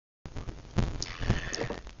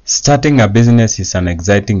Starting a business is an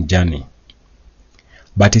exciting journey,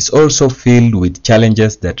 but it's also filled with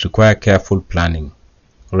challenges that require careful planning,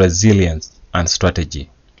 resilience, and strategy.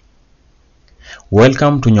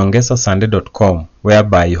 Welcome to nyongesasunday.com,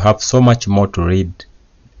 whereby you have so much more to read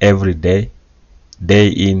every day, day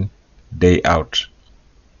in, day out.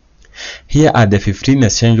 Here are the 15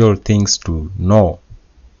 essential things to know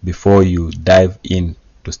before you dive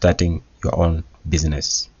into starting your own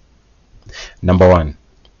business. Number 1.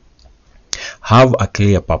 Have a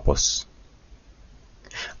clear purpose.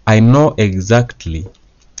 I know exactly.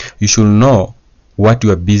 You should know what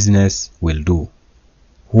your business will do,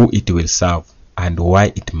 who it will serve, and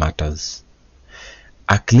why it matters.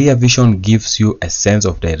 A clear vision gives you a sense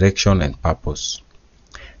of direction and purpose,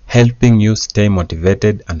 helping you stay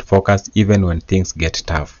motivated and focused even when things get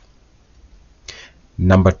tough.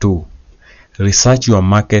 Number 2. Research your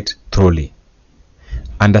market thoroughly.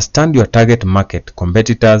 Understand your target market,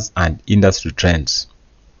 competitors, and industry trends.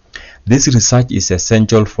 This research is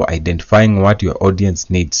essential for identifying what your audience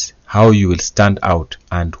needs, how you will stand out,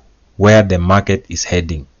 and where the market is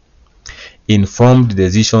heading. Informed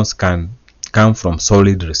decisions can come from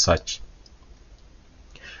solid research.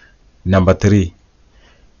 Number 3.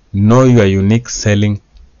 Know your unique selling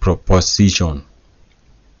proposition.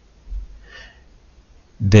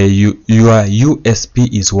 Your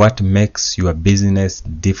USP is what makes your business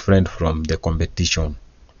different from the competition.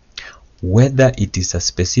 Whether it is a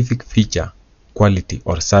specific feature, quality,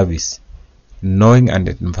 or service, knowing and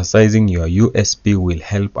emphasizing your USP will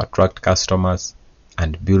help attract customers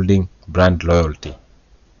and building brand loyalty.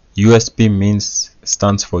 USP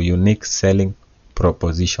stands for Unique Selling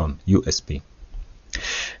Proposition, USP.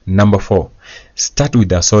 Number 4. Start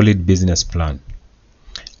with a solid business plan.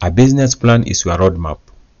 A business plan is your roadmap.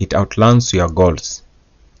 It outlines your goals,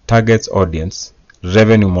 targets audience,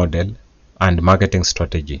 revenue model, and marketing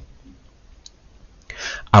strategy.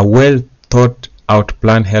 A well thought out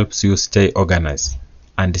plan helps you stay organized,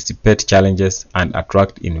 anticipate challenges, and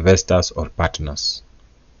attract investors or partners.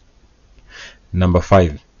 Number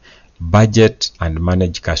 5. Budget and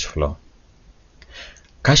manage cash flow.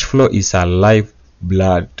 Cash flow is a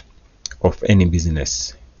lifeblood of any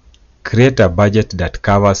business. Create a budget that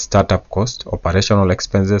covers startup costs, operational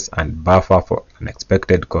expenses, and buffer for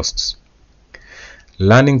unexpected costs.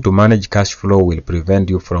 Learning to manage cash flow will prevent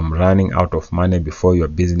you from running out of money before your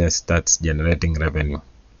business starts generating revenue.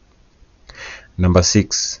 Number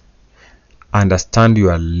 6. Understand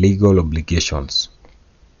your legal obligations.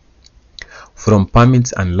 From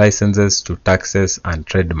permits and licenses to taxes and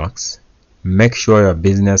trademarks, make sure your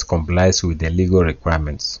business complies with the legal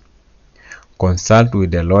requirements. Consult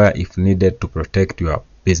with a lawyer if needed to protect your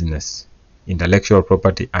business, intellectual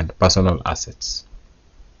property, and personal assets.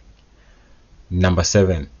 Number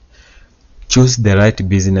 7. Choose the right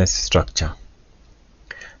business structure.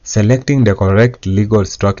 Selecting the correct legal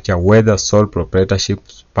structure, whether sole proprietorship,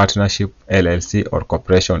 partnership, LLC, or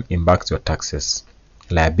corporation, impacts your taxes,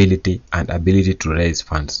 liability, and ability to raise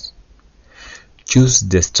funds. Choose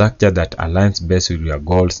the structure that aligns best with your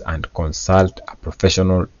goals and consult a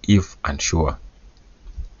professional if unsure.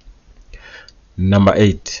 Number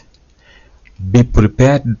 8. Be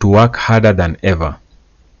prepared to work harder than ever.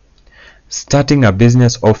 Starting a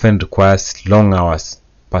business often requires long hours,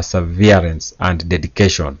 perseverance, and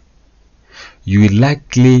dedication. You will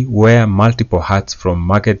likely wear multiple hats from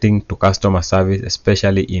marketing to customer service,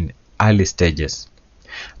 especially in early stages.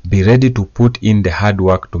 Be ready to put in the hard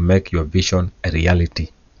work to make your vision a reality.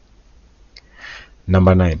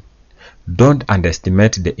 Number 9. Don't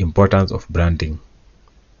underestimate the importance of branding.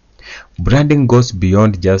 Branding goes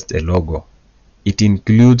beyond just a logo. It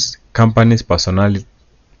includes company's personality,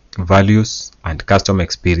 values, and customer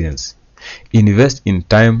experience. Invest your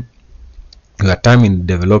time in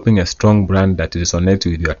developing a strong brand that resonates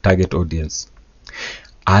with your target audience,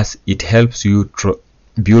 as it helps you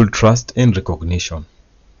build trust and recognition.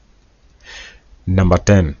 Number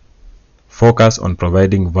 10. Focus on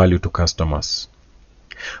providing value to customers.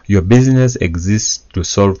 Your business exists to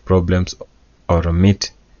solve problems or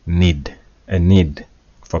meet a need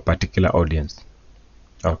for a particular audience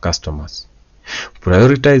or customers.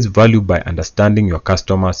 Prioritize value by understanding your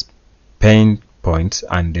customers' pain points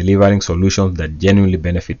and delivering solutions that genuinely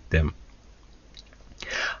benefit them.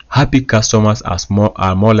 Happy customers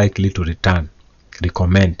are more likely to return,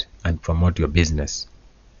 recommend, and promote your business.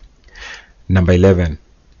 Number 11.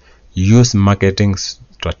 Use marketing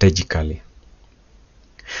strategically.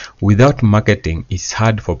 Without marketing, it's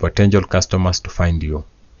hard for potential customers to find you.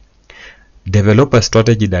 Develop a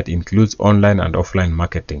strategy that includes online and offline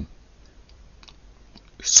marketing,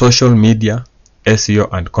 social media, SEO,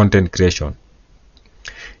 and content creation.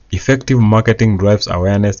 Effective marketing drives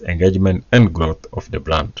awareness, engagement, and growth of the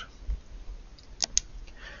brand.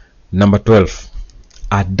 Number 12,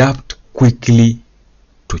 adapt quickly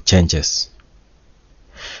to changes.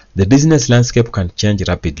 The business landscape can change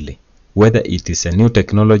rapidly, whether it is a new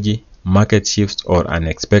technology, market shifts, or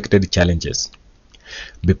unexpected challenges.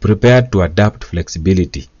 Be prepared to adapt.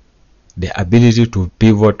 Flexibility, the ability to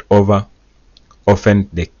pivot over, often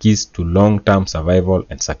the keys to long-term survival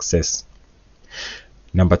and success.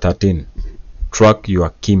 Number 13, track your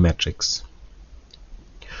key metrics.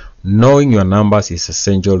 Knowing your numbers is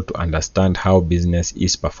essential to understand how business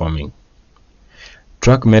is performing.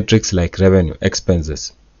 Track metrics like revenue,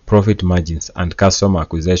 expenses, profit margins, and customer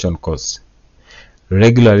acquisition costs.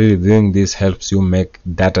 Regularly reviewing this helps you make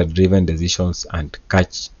data-driven decisions and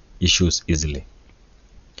catch issues easily.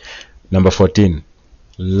 Number 14,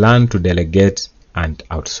 learn to delegate and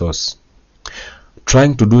outsource.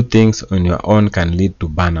 Trying to do things on your own can lead to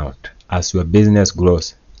burnout. As your business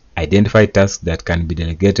grows, identify tasks that can be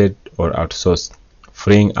delegated or outsourced.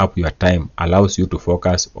 Freeing up your time allows you to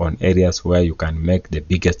focus on areas where you can make the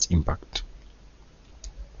biggest impact.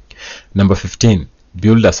 Number 15,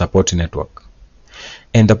 build a support network.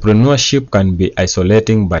 Entrepreneurship can be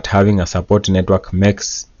isolating, but having a support network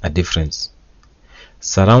makes a difference.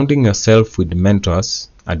 Surrounding yourself with mentors,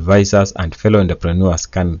 advisors, and fellow entrepreneurs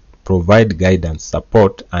can provide guidance,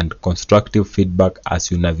 support, and constructive feedback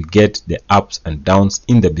as you navigate the ups and downs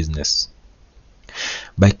in the business.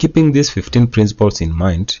 By keeping these 15 principles in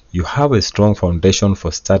mind, you have a strong foundation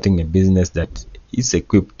for starting a business that is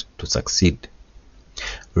equipped to succeed.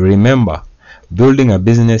 Remember, building a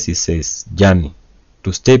business is a journey.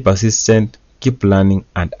 To stay persistent, keep learning,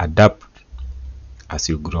 and adapt as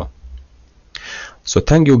you grow. So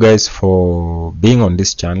thank you guys for being on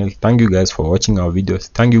this channel. Thank you guys for watching our videos.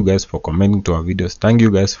 Thank you guys for commenting to our videos. Thank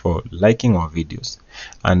you guys for liking our videos.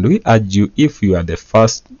 And we urge you, if you are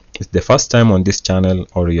it's the first time on this channel,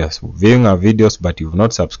 or you are viewing our videos but you've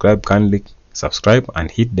not subscribed, kindly subscribe and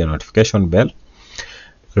hit the notification bell.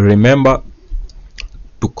 Remember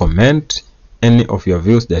to comment any of your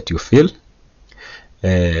views that you feel.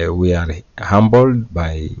 We are humbled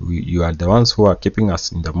by you are the ones who are keeping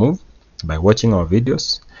us in the move by watching our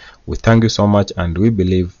videos. We thank you so much, and we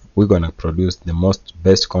believe we're gonna produce the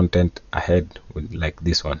best content ahead like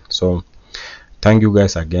this one. So thank you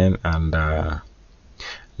guys again, and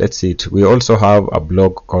let's see it. We also have a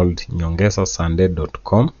blog called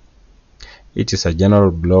nyongesasunday.com. It is a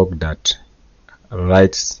general blog that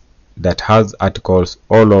has articles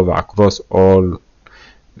all over across all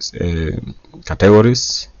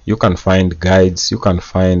categories. You can find guides, you can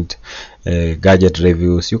find gadget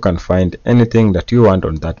reviews, you can find anything that you want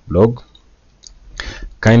on that blog.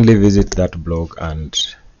 Kindly visit that blog and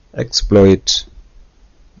explore it,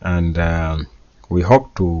 and we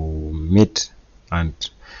hope to meet and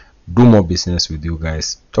do more business with you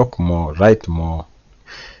guys, talk more, write more,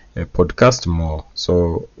 podcast more.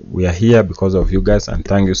 So we are here because of you guys, and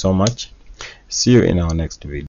thank you so much. See you in our next video.